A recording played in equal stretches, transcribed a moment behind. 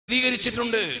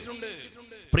വിശദീകരിച്ചിട്ടുണ്ട്.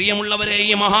 പ്രിയമുള്ളവരെ,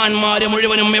 ഈ മഹാന്മാരെ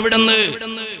മുഴുവനും എവിടെന്ന്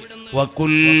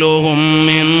വകുല്ലുഹും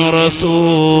മിൻ റസൂലില്ലാഹി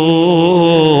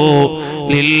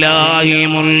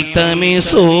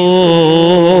മുൽതമിസൂ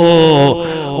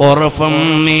ഉർഫം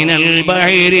മിനൽ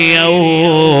ബഹരി ഔ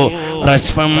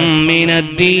റശ്ഫം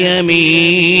മിനദ്ദിയമീ.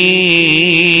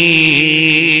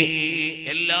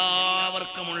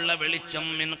 എല്ലാവർക്കുമുള്ള വെളിച്ചം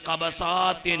മിൻ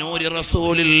ഖബസാത്തി നൂരി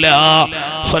റസൂലില്ലാഹ്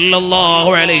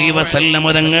സ്വല്ലല്ലാഹു അലൈഹി വസല്ലം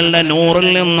തങ്ങളുടെ നൂറിൽ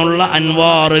നിന്നുള്ള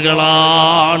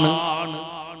അൻവാറുകളാണ്.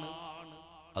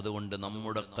 അതുകൊണ്ട്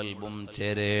നമ്മുടെ ഖൽബും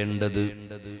ചേരേണ്ടത്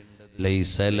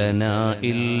ലൈസ ലനാ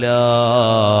ഇല്ലാ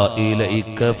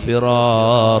ഇലൈക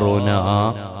ഫിറാറുനാ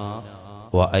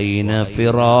വഅൈന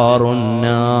ഫിറാറുൻ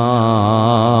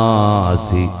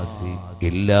നാസി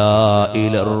ഇല്ലാ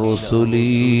ഇലർ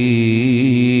റുസുലി.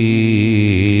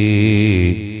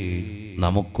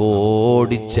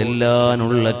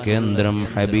 നമുക്കോടിച്ചെല്ലാനുള്ള കേന്ദ്രം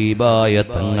ഹബീബായ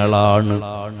തങ്ങളാണ്.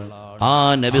 ആ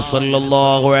നബി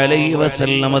സല്ലല്ലാഹു അലൈഹി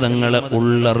വസല്ലം തങ്ങളെ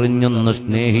ഉള്ളറിഞ്ഞൊന്ന്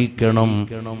സ്നേഹിക്കണം.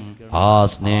 ആ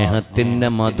സ്നേഹത്തിന്റെ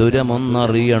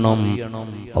മധുരമൊന്നറിയണം.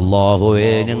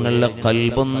 അല്ലാഹുവേ, ഞങ്ങളുടെ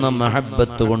ഖൽബൊന്ന്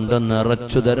മഹബ്ബത്ത് കൊണ്ട്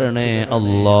നിറച്ചു തരണേ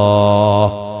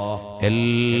അല്ലാഹ്.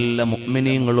 എല്ലാ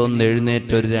മുഅ്മിനീങ്ങളും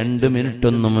എഴുന്നേറ്റ് ഒരു 2 മിനിറ്റ്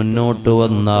ഒന്ന് മുന്നോട്ട്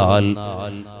വന്നാൽ,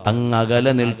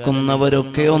 അങ്ങകലെ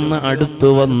നിൽക്കുന്നവരൊക്കെ ഒന്ന് അടുത്തു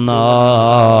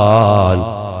വന്നാൽ,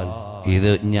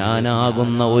 ഇത്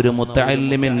ഞാനാകുന്ന ഒരു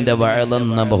മുത്തഅല്ലിമിന്റെ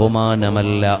വഅളെന്ന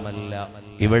ബഹുമാനമല്ല.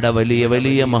 ഇവിടെ വലിയ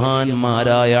വലിയ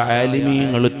മഹാന്മാരായ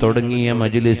ആലിമീങ്ങൾ തുടങ്ങിയ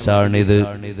മജ്ലിസാണിത്.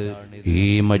 ഈ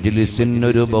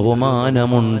മജ്ലിസിനൊരു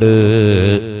ബഹുമാനമുണ്ട്.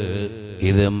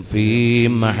 ഇത് ഫീ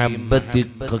മഹബ്ബത്തി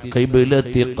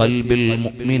ഖിബ്ലത്തി ഖൽബിൽ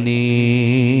മുഅ്മിനീൻ.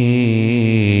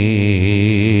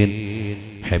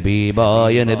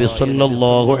 ഹബീബായ നബി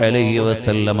സല്ലല്ലാഹു അലൈഹി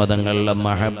വസല്ലം തങ്ങളുടെ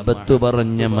മഹബ്ബത്ത്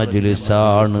പറഞ്ഞ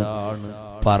മജ്ലിസാണ്.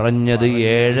 പറഞ്ഞത്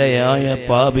ഏഴയായ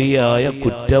പാപിയായ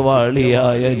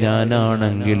കുറ്റവാളിയായ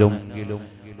ഞാനാണെങ്കിലും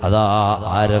അതാ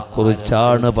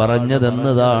ആരെക്കുറിച്ചാണ്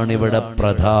പറഞ്ഞതെന്നതാണ് ഇവിടെ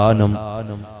പ്രധാനം.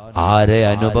 ആരെ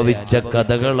അനുഭവിച്ച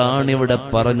കഥകളാണിവിടെ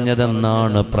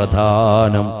പറഞ്ഞതെന്നാണ്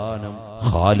പ്രധാനം.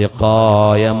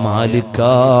 ഖാലിഖായ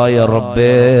മാലിക്കായ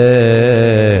റബ്ബേ,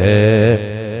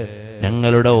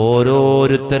 ഞങ്ങളുടെ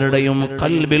ഓരോരുത്തരുടെയും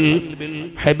ഖൽബിൽ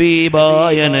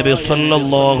ഹബീബായ നബി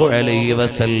സല്ലല്ലാഹു അലൈഹി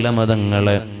വസല്ലം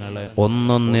തങ്ങളെ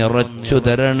ഒന്ന് നിറച്ചു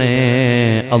തരണേ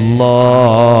അല്ലാഹ്.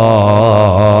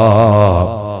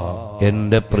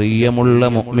 എന്റെ പ്രിയമുള്ള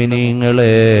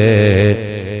മുഅ്മിനീങ്ങളെ,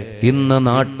 ഇന്ന്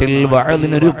നാട്ടിൽ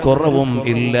വഅദിനൊരു കുറവും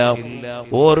ഇല്ല.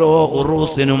 ഓരോ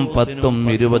ഉറൂസിനും 10ഉം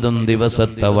 20ഉം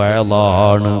ദിവസത്തെ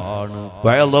വഅദാണ്.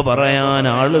 വഅദ് പറയാൻ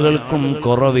ആളുകൾക്കും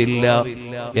കുറവില്ല.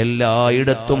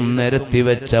 എല്ലായിടത്തും നിരത്തി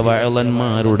വെച്ച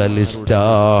വഅദന്മാരുടെ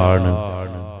ലിസ്റ്റാണ്.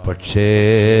 പക്ഷേ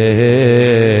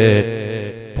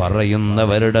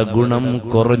പറയുന്നവരുടെ ഗുണം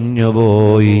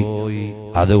കുറഞ്ഞുപോയി.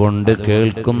 അതുകൊണ്ട്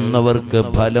കേൾക്കുന്നവർക്ക്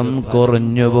ഫലം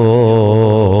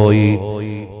കുറഞ്ഞുപോയി.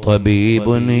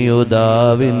 തബീബുൻ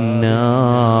യുദാവിൻ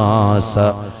നാസ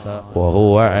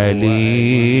വഹുവ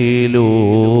അലീലു.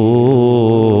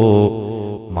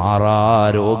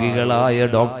 മാറാരോഗികളായ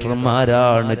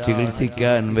ഡോക്ടർമാരാണ്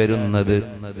ചികിത്സിക്കാൻ വരുന്നത്.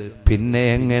 പിന്നെ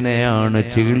എങ്ങനെയാണ്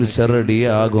ചികിത്സ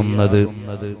റെഡിയാകുന്നത്?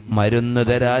 മരുന്ന്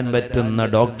തരാൻ പറ്റുന്ന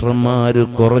ഡോക്ടർമാര്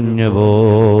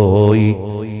കുറഞ്ഞുപോയി.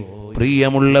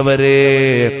 പ്രിയമുള്ളവരെ,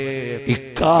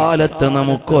 ഇക്കാലത്ത്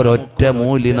നമുക്കൊരൊറ്റ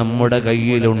മൂല്യം നമ്മുടെ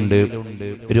കയ്യിലുണ്ട്.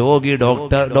 രോഗി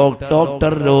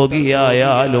ഡോക്ടർ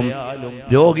രോഗിയായാലും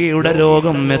രോഗിയുടെ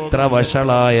രോഗം എത്ര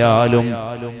വഷളായാലും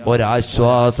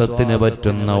ഒരാശ്വാസത്തിന്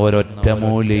പറ്റുന്ന ഒരൊറ്റ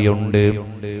മൂല്യമുണ്ട്.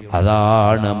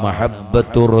 അതാണ്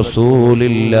മഹബ്ബത്തു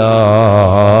റസൂലില്ലാഹ്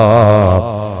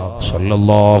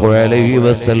സ്വല്ലല്ലാഹു അലൈഹി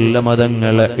വസല്ലം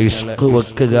തങ്ങളെ ഇഷ്ക്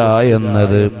വെക്കുക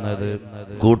എന്നത്.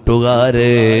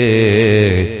 കൂട്ടുകാരെ,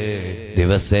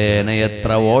 ദിവസേന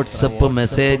എത്ര വാട്സപ്പ്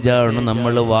മെസ്സേജാണ്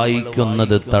നമ്മൾ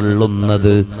വായിക്കുന്നത്,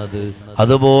 തള്ളുന്നത്.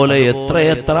 അതുപോലെ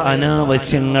എത്രയെത്ര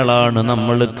അനാവശ്യങ്ങളാണ്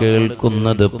നമ്മൾ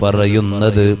കേൾക്കുന്നത്,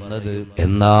 പറയുന്നത്.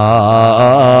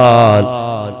 എന്നാൽ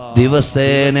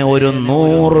ദിവസേന ഒരു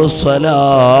 100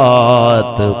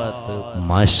 സ്വലാത്ത്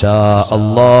മാഷാ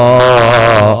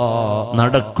അല്ലാഹ്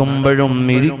നടക്കുമ്പോഴും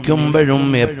ഇരിക്കുമ്പോഴും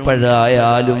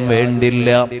എപ്പോഴായാലും വേണ്ടില്ല.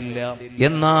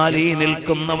 എന്നാൽ ഈ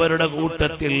നിൽക്കുന്നവരുടെ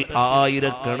കൂട്ടത്തിൽ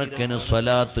ആയിരക്കണക്കിന്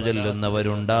സ്വലാത്ത്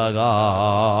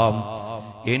ചൊല്ലുന്നവരുണ്ടാകാം.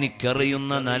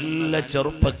 എനിക്കറിയുന്ന നല്ല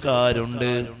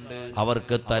ചെറുപ്പക്കാരുണ്ട്.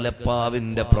 അവർക്ക്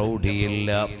തലപ്പാവിന്റെ പ്രൗഢിയില്ല,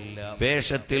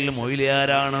 വേഷത്തിൽ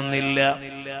മൊയ്ലിയാരാണെന്നില്ല.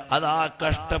 അതാ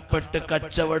കഷ്ടപ്പെട്ട്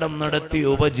കച്ചവടം നടത്തി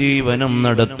ഉപജീവനം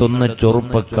നടത്തുന്ന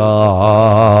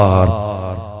ചെറുപ്പക്കാർ.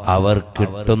 അവർ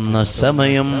കിട്ടുന്ന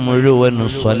സമയം മുഴുവൻ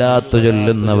സ്വലാത്ത്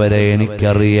ചൊല്ലുന്നവരെ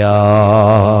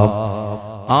എനിക്കറിയാം.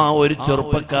 ആ ഒരു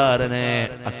ചെറുപ്പക്കാരനെ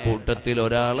അക്കൂട്ടത്തിൽ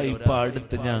ഒരാളെ ഇപ്പൊ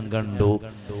അടുത്ത് ഞാൻ കണ്ടു.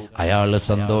 അയാള്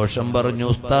സന്തോഷം പറഞ്ഞു,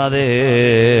 ഉസ്താദേ,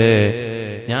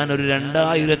 ഞാനൊരു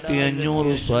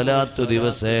 2500 സ്വലാത്ത്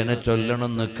ദിവസേന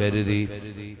ചൊല്ലണമെന്ന് കരുതി.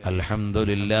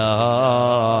 അൽഹംദുലില്ലാഹ്,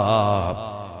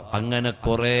 അങ്ങനെ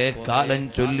കുറെ കാലം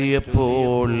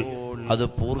ചൊല്ലിയപ്പോൾ അത്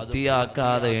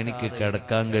പൂർത്തിയാക്കാതെ എനിക്ക്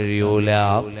കിടക്കാൻ കഴിയൂല.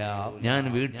 ഞാൻ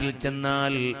വീട്ടിൽ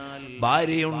ചെന്നാൽ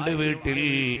ഭാര്യയുണ്ട് വീട്ടിൽ,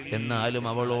 എന്നാലും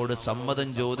അവളോട് സമ്മതം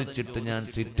ചോദിച്ചിട്ട് ഞാൻ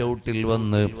സിറ്റ് ഔട്ടിൽ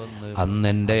വന്ന്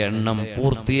അന്നെന്റെ എണ്ണം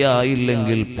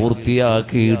പൂർത്തിയായില്ലെങ്കിൽ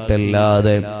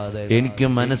പൂർത്തിയാക്കിയിട്ടല്ലാതെ എനിക്ക്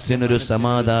മനസ്സിനൊരു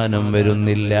സമാധാനം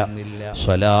വരുന്നില്ല.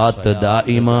 സ്വലാത്ത്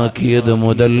ദായിമാക്കിയത്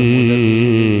മുതൽ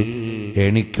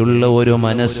എനിക്കുള്ള ഒരു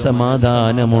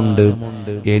മനസ്സമാധാനമുണ്ട്.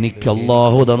 എനിക്ക്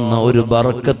അല്ലാഹു തന്ന ഒരു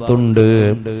ബറക്കത്തുണ്ട്,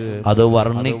 അത്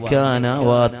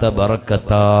വർണ്ണിക്കാനാവാത്ത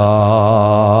ബറക്കത്താണ്.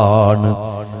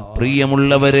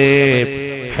 പ്രിയമുള്ളവരെ,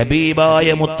 ഹബീബായ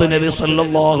മുത്തുനബി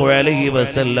സല്ലല്ലാഹു അലൈഹി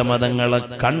വസല്ലം തങ്ങളെ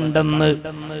കണ്ടെന്ന്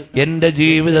എന്റെ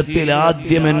ജീവിതത്തിൽ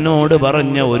ആദ്യം എന്നോട്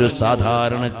പറഞ്ഞ ഒരു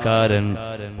സാധാരണക്കാരൻ,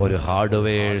 ഒരു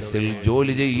ഹാർഡ്വെയർസിൽ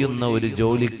ജോലി ചെയ്യുന്ന ഒരു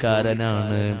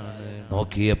ജോലിക്കാരനാണ്.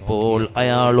 നോക്കിയപ്പോൾ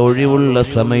അയാൾ ഒഴിവുള്ള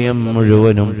സമയം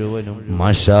മുഴുവനും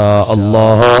മാഷാ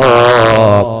അല്ലാഹ്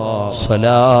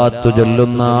സ്വലാത്ത്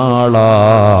ചൊല്ലുന്ന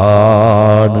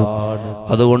ആളാണ്.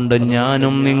 അതുകൊണ്ട്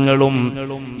ഞാനും നിങ്ങളും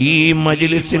ഈ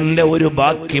മജ്ലിസിന്റെ ഒരു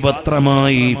ബാക്കി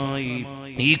പത്രമായി,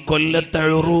 ഈ കൊല്ലത്തെ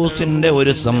ഉറൂസിന്റെ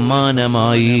ഒരു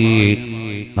സമ്മാനമായി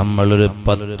നമ്മളൊരു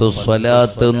 10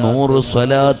 സ്വലാത്ത് 100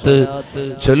 സ്വലാത്ത്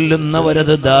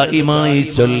ചൊല്ലുന്നവരത് ദായിമായി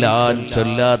ചൊല്ലാൻ,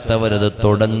 ചൊല്ലാത്തവരത്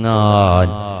തുടങ്ങാൻ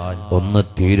ഒന്ന്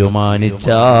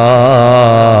തീരുമാനിച്ചാൽ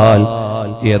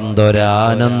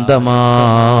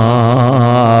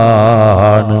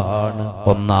എന്തൊരാനന്ദമാണ്.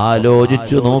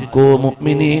 ഒന്നാലോചിച്ചു നോക്കൂ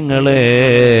മുഅ്മിനീങ്ങളെ,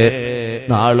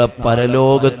 നാളെ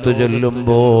പരലോകത്ത്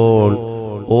ചൊല്ലുമ്പോൾ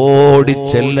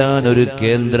ഓടിച്ചെല്ലാൻ ഒരു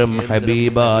കേന്ദ്രം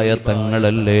ഹബീബായ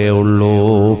തങ്ങളല്ലേ ഉള്ളൂ.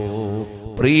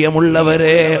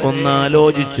 പ്രിയമുള്ളവരെ,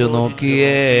 ഒന്നാലോചിച്ചു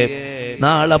നോക്കിയേ,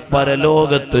 നാളെ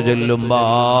പരലോകത്ത് ചൊല്ലുമ്പോ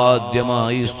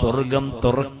ആദ്യമായി സ്വർഗം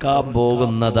തുറക്കാൻ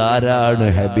പോകുന്നതാരാണ്?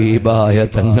 ഹബീബായ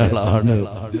തങ്ങളാണ്.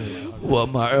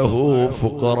 വമഅഹു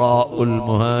ഫുഖറാഉൽ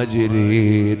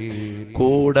മുഹാജിരീൻ,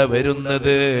 കൂടെ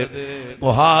വരുന്നത്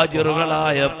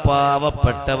മുഹാജിറുകളായ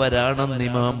പാവപ്പെട്ടവരാണെന്ന്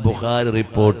ഇമാം ബുഖാരി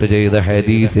റിപ്പോർട്ട് ചെയ്ത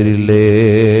ഹദീസിലില്ലേ?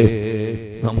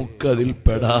 നമുക്കതിൽ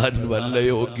പെടാൻ വല്ല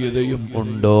യോഗ്യതയും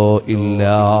ഉണ്ടോ? ഇല്ല.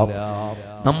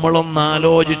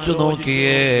 നമ്മളൊന്നാലോചിച്ചു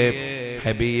നോക്കിയേ,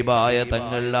 ഹബീബായ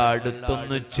തങ്ങളുടെ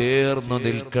അടുത്തൊന്ന് ചേർന്നു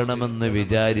നിൽക്കണമെന്ന്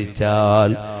വിചാരിച്ചാൽ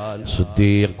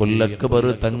സിദ്ദീഖുൽ അക്ബർ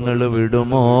തങ്ങൾ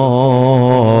വിടുമോ?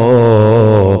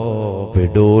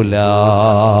 വിടൂല.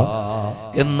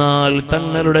 എന്നാൽ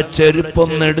തങ്ങളുടെ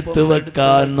ചെരുപ്പൊന്നെടുത്തു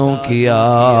വെക്കാൻ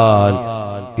നോക്കിയാൽ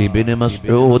ഇബ്നു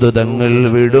മസ്ഊദ് തങ്ങൾ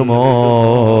വിടുമോ?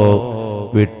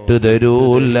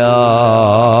 വിട്ടുതരൂല.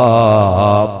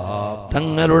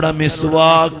 തങ്ങളുടെ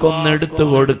മിസ്വാക്കൊന്നെടുത്തു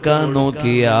കൊടുക്കാൻ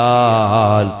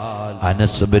നോക്കിയാൽ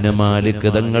അനസ് ഇബ്നു മാലിക്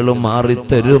തങ്ങൾ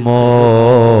മാറിത്തരുമോ?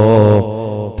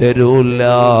 തരൂല.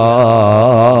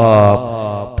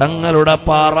 തങ്ങളുടെ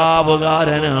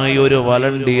പാറാവുകാരനായി ഒരു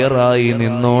വളണ്ടിയറായി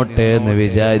നിന്നോട്ടെ എന്ന്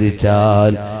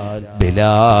വിചാരിച്ചാൽ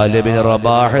ബിലാൽ ഇബ്നു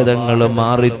റബാഹ് തങ്ങൾ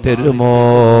മാറിത്തരുമോ?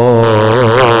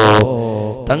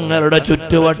 തങ്ങളുടെ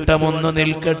ചുറ്റുവട്ടം ഒന്ന്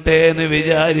നിൽക്കട്ടെ എന്ന്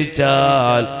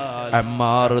വിചാരിച്ചാൽ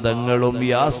അമ്മാർ തങ്ങളും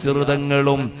യാസിർ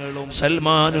തങ്ങളും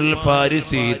സൽമാനുൽ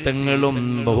ഫാരിസി തങ്ങളും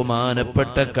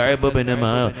ബഹുമാനപ്പെട്ട കഅബ് ഇബ്നു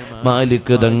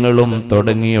മാലിക് തങ്ങളും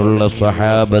തുടങ്ങിയുള്ള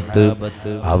സ്വഹാബത്ത്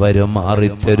അവര്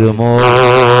മാറിത്തരുമോ?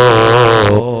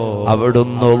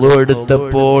 അവിടുന്ന്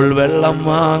ഒളുവെടുത്തപ്പോൾ വെള്ളം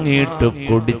വാങ്ങിയിട്ട്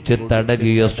കുടിച്ച്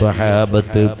തടകിയ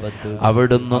സ്വഹാബത്ത്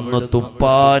അവിടുന്നൊന്ന്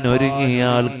തുപ്പാൻ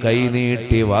ഒരുങ്ങിയാൽ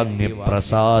കൈനീട്ടി വാങ്ങി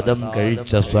പ്രസാദം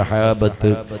കഴിച്ച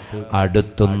സ്വഹാബത്ത്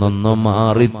അടുത്തുനിന്നൊന്ന്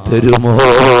മാറിത്തരുമോ?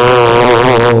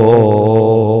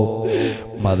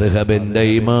 മദ്ഹബിന്റെ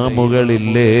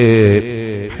ഇമാമുകളില്ലേ,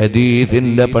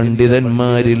 ഹദീസിന്റെ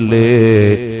പണ്ഡിതന്മാരില്ലേ,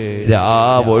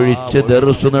 രാവൊഴിച്ച്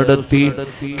ദർസ് നടത്തി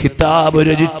കിതാബ്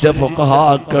രചിച്ച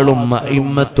ഫുഖഹാക്കളും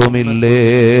അഇമ്മത്തുമില്ലേ,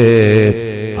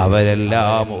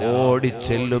 അവരെല്ലാം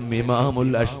ഓടിച്ചെല്ലും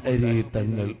ഇമാമുൽ അശ്അരി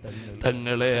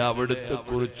തങ്ങളെ അവിടുത്തെ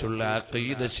കുറിച്ചുള്ള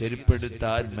അഖീദ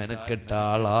ശരിപ്പെടുത്താൻ മെനക്കെട്ട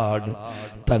ആളാണ്.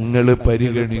 തങ്ങള്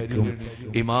പരിഗണിക്കും.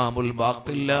 ഇമാമുൽ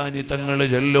ബാഖില്ലാനി തങ്ങള്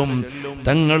ചെല്ലും,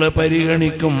 തങ്ങള്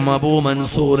പരിഗണിക്കും. അബൂ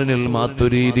മൻസൂറിനിൽ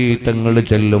മാതുരീദി തങ്ങള്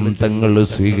ചെല്ലും, തങ്ങള്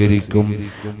സ്വീകരിക്കും.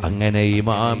 അങ്ങനെ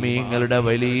ഇമാമിങ്ങളുടെ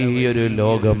വലിയൊരു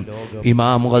ലോകം.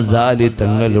 ഇമാം ഗസാലി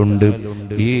തങ്ങളുണ്ട്.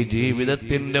 ഈ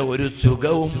ജീവിതത്തിന്റെ ഒരു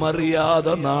സുഖവും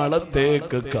അറിയാതെ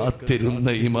നാളത്തേക്ക് കാത്തിരുന്ന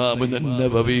ഇമാം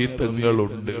നബവി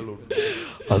തങ്ങളുണ്ട്.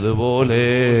 അതുപോലെ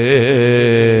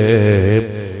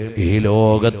ഈ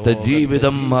ലോകത്തെ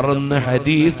ജീവിതം മറന്ന്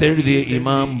ഹദീസ് എഴുതിയ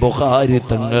ഇമാം ബുഖാരി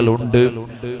തങ്ങളുണ്ട്.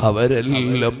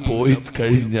 അവരെല്ലാം പോയി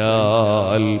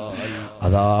കഴിഞ്ഞാൽ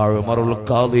അതാ ഉമറുൽ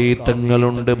ഖാദി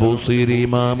തങ്ങളുണ്ട്, ബൂസീരി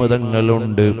ഇമാം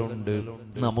തങ്ങളുണ്ട്.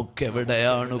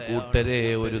 നമുക്കെവിടെയാണ് കൂട്ടരെ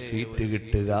ഒരു സീറ്റ്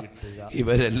കിട്ടുക?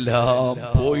 ഇവരെല്ലാം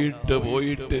പോയിട്ട്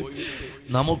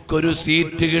നമുക്കൊരു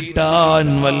സീറ്റ് കിട്ടാൻ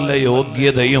വല്ല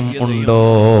യോഗ്യതയും ഉണ്ടോ?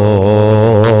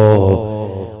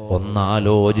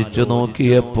 ഒന്നാലോചിച്ചു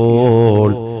നോക്കിയപ്പോൾ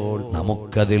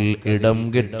നമുക്കതിൽ ഇടം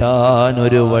കിട്ടാൻ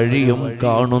ഒരു വഴിയും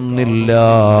കാണുന്നില്ല.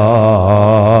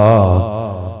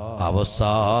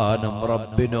 അവസാനം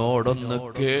റബ്ബിനോടൊന്ന്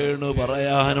കേണു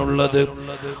പറയാനുള്ളത്,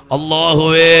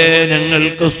 അല്ലാഹുവേ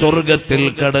ഞങ്ങൾക്ക് സ്വർഗത്തിൽ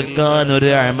കടക്കാൻ ഒരു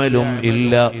അമലും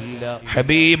ഇല്ല,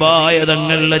 ഹബീബായ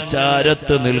തങ്ങളുടെ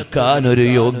ചാരത്ത് നിൽക്കാൻ ഒരു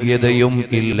യോഗ്യതയും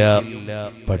ഇല്ല.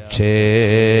 പക്ഷേ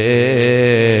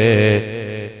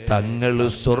തങ്ങൾ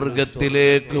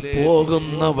സ്വർഗത്തിലേക്ക്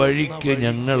പോകുന്ന വഴിക്ക്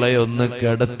ഞങ്ങളെ ഒന്ന്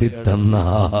കടത്തി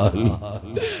തന്നാൽ,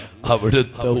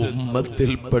 അവിടുത്തെ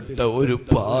ഉമ്മത്തിൽപ്പെട്ട ഒരു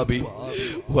പാപി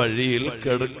വഴിയിൽ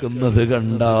കിടക്കുന്നത്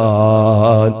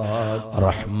കണ്ടാൽ,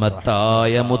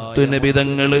 റഹ്മത്തായ മുത്തുനബി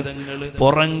തങ്ങള്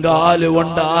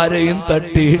പുറങ്കാലുകൊണ്ട് ആരെയും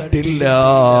തട്ടിയിട്ടില്ല,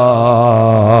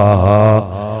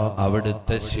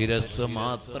 അവിടുത്തെ ശിരസ്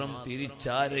മാത്രം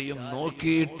തിരിച്ചാരെയും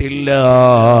നോക്കിയിട്ടില്ല.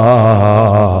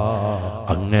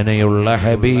 അങ്ങനെയുള്ള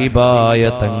ഹബീബായ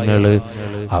തങ്ങള്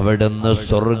അവിടുന്ന്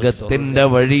സ്വർഗത്തിന്റെ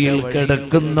വഴിയിൽ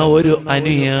കിടക്കുന്ന ഒരു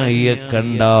അനുയായിയെ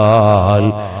കണ്ടാൽ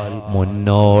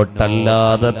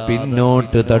മുന്നോട്ടല്ലാതെ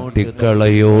പിന്നോട്ട്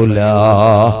തട്ടിക്കളയൂല.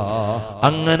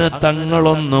 അങ്ങനെ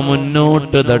തങ്ങളൊന്ന്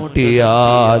മുന്നോട്ട്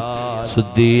തട്ടിയാൽ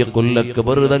സിദ്ദീഖുൽ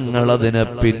അക്ബർ തങ്ങൾ അതിനെ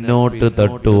പിന്നോട്ട്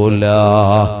തട്ടൂല.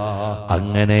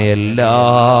 അങ്ങനെ എല്ലാ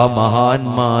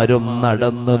മഹാന്മാരും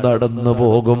നടന്നു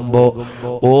പോകുമ്പോ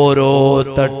ഓരോ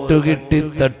തട്ടുകിട്ടി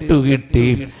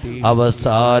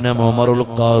അവസാനം ഉമറുൽ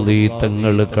ഖാദി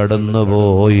തങ്ങൾ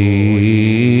കടന്നുപോയി.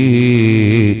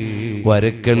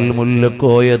 വരക്കൽ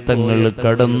മുല്ലക്കോയ തങ്ങൾ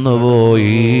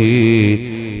കടന്നുപോയി.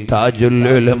 താജുൽ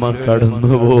ഉലമ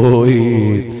കടന്നുപോയി.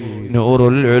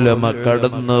 നൂറുൽ ഉലമ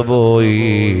കടന്നുപോയി.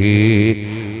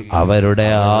 അവരുടെ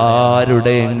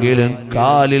ആരുടെയെങ്കിലും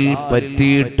കാലിൽ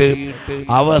പറ്റിയിട്ട്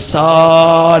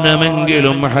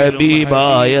അവസാനമെങ്കിലും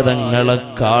ഹബീബായ തങ്ങളെ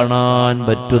കാണാൻ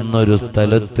പറ്റുന്നൊരു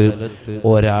സ്ഥലത്ത്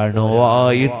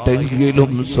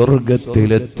ഒരണുവായിട്ടെങ്കിലും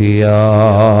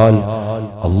സ്വർഗത്തിലെത്തിയാൽ,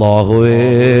 അല്ലാഹുവേ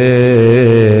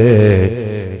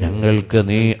ഞങ്ങൾക്ക്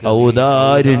നീ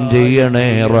ഔദാര്യം ചെയ്യണേ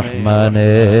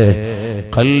റഹ്മാനേ.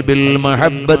 ഖൽബിൽ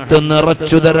മഹബ്ബത്ത്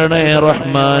നിറച്ചു തരണേ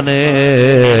റഹ്മാനേ.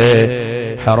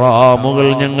 ഹറാമുകൾ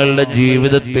ഞങ്ങളുടെ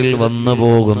ജീവിതത്തിൽ വന്നു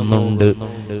പോകുന്നുണ്ട്.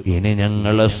 ഇനി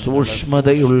ഞങ്ങളെ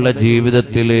സൂക്ഷ്മതയുള്ള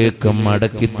ജീവിതത്തിലേക്ക്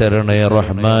മടക്കിത്തരണേ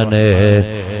റഹ്മാനേ.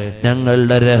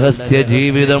 ഞങ്ങളുടെ രഹസ്യ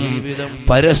ജീവിതം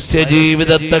പരസ്യ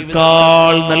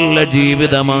ജീവിതത്തെക്കാൾ നല്ല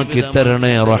ജീവിതമാക്കി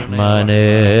തരണേ റഹ്മാനേ.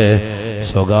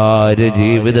 സ്വകാര്യ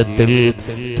ജീവിതത്തിൽ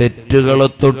തെറ്റുകളെ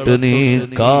തൊട്ട് നീ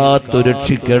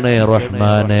കാത്തുരക്ഷിക്കണേ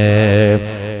റഹ്മാനേ.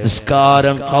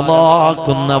 നിസ്കാരം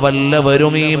ഖളാക്കുന്ന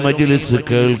വല്ലവരും ഈ മജ്ലിസ്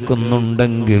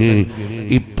കേൾക്കുന്നുണ്ടെങ്കിൽ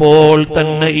ഇപ്പോൾ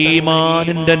തന്നെ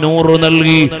ഈമാനിന്റെ നൂറ്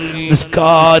നൽകി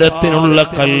നിസ്കാരത്തിനുള്ള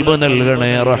ഖൽബ്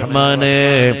നൽകണേ റഹ്മാനേ.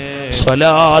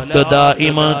 സ്വലാത്ത്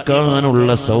ദായിമാക്കാനുള്ള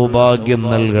സൗഭാഗ്യം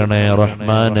നൽകണേ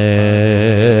റഹ്മാനേ.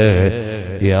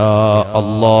 യാ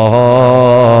അല്ലാഹ്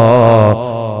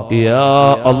യാ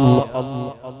അല്ലാഹ്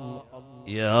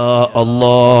യാ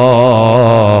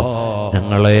അല്ലാഹ്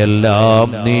ഞങ്ങളെയെല്ലാം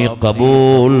നീ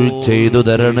ഖബൂൽ ചെയ്തു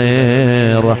തരണേ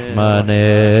റഹ്മാനേ.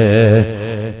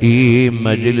 ഈ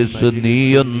മജ്ലിസ്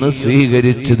നീയൊന്ന്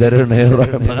സ്വീകരിച്ചു തരണേ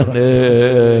റഹ്മാനേ.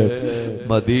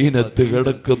 മദീനത്ത്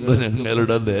കിടക്കുന്ന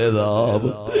ഞങ്ങളുടെ നേതാവ്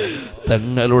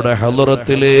തങ്ങളുടെ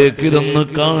ഹളറത്തിലേക്ക് ഇതൊന്ന്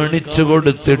കാണിച്ചു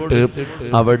കൊടുത്തിട്ട്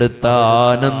അവിടുത്തെ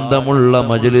ആനന്ദമുള്ള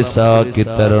മജ്ലിസാക്കി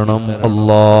തരണം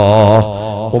അല്ലാഹ്.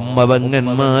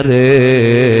 ഉമ്മവങ്ങന്മാരെ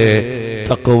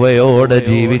തഖ്വയോടെ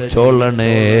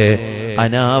ജീവിച്ചോളണേ.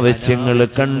 അനാവശ്യങ്ങൾ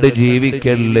കണ്ട്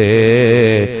ജീവിക്കല്ലേ.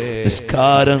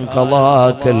 നിസ്കാരം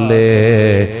ഖളാക്കല്ലേ.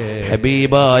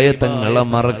 ഹബീബായ തങ്ങളെ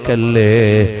മറക്കല്ലേ.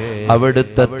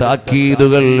 അവിടുത്തെ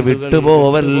താക്കീതുകൾ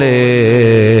വിട്ടുപോവല്ലേ.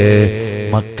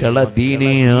 മക്കളെ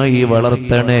ദീനിയായി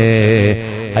വളർത്തണേ.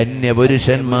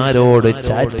 അന്യപുരുഷന്മാരോട്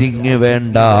ചാറ്റിങ്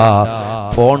വേണ്ട,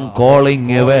 ഫോൺ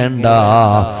കോളിങ് വേണ്ട,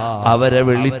 അവരെ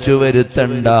വിളിച്ചു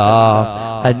വരുത്തണ്ട.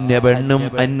 അന്യപെണ്ണും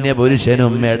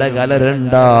അന്യപുരുഷനും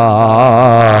ഇടകലരണ്ട.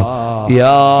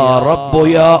 യാ റബ്ബു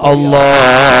യാ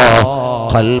അല്ലാഹ്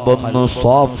ഖൽബൊന്ന്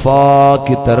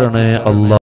സാഫാക്കി തരണേ അല്ലാഹ്.